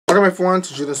Welcome everyone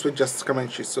to Junosuede Just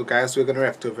Commentary. So guys, we're going to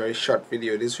react to a very short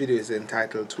video. This video is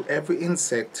entitled To Every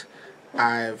Insect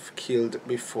I've Killed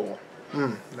Before.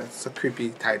 That's a creepy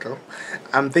title.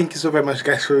 Thank you so very much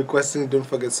guys for requesting. Don't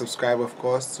forget to subscribe of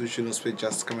course to Junosuede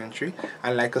Just Commentary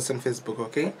and like us on Facebook,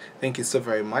 okay? Thank you so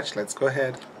very much. Let's go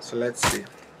ahead. So let's see.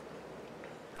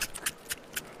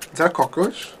 Is that a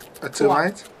cockroach? A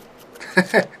termite?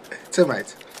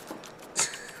 Termite.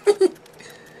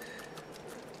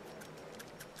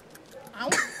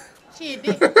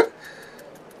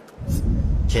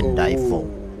 Chaindrite.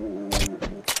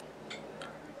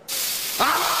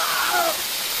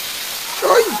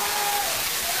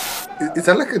 Is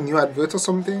that like a new advert or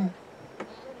something?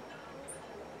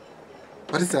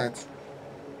 What is that?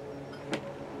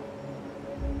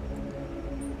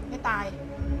 ไม่ตาย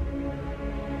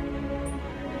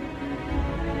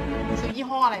ซื้อยี่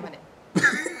ห้ออะไรมาเนี่ย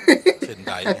เชนไ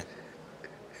ดเนี่ย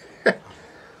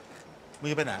มื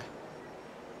อไปไหน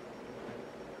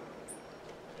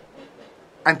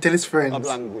And tell his friends. ก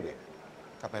ำลังกูดิ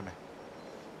กลับไปไหม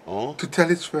อ๋อ To tell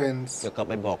his friends. เดี๋ยวกลับ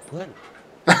ไปบอกเพื่อน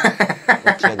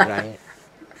เชียงราย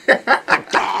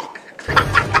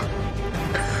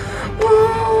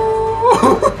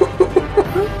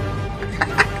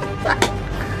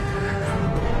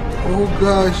Oh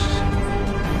gosh.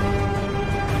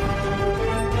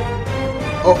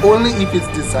 Or only if it's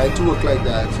designed to work like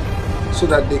that, so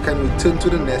that they can return to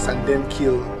the nest and then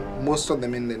kill most of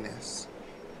them in the nest.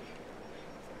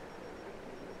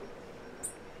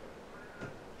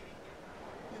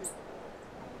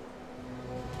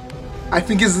 I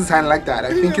think it's designed like that.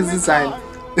 I think it's designed.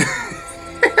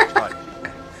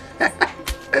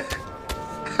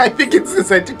 I think it's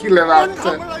designed to kill them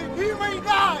after.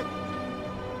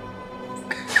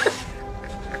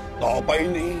 ต่อไป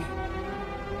นี้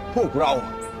พวกเรา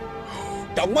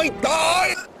จะไม่ตาย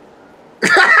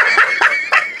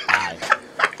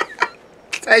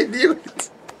I knew it.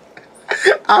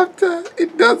 After it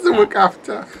doesn't work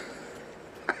after.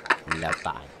 แล้วต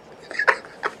าย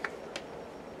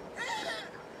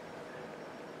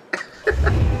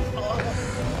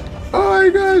Oh my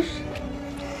gosh.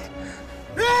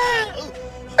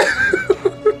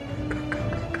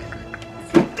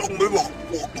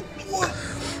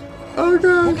 Oh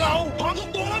gosh.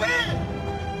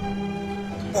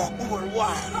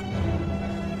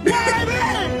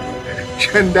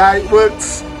 Chaindrite works.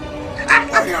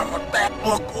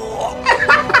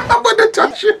 I'm gonna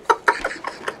touch you.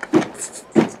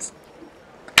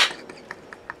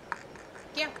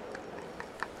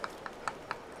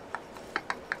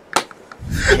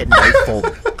 เชนไดรโฟม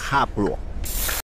ฆ่าปลวก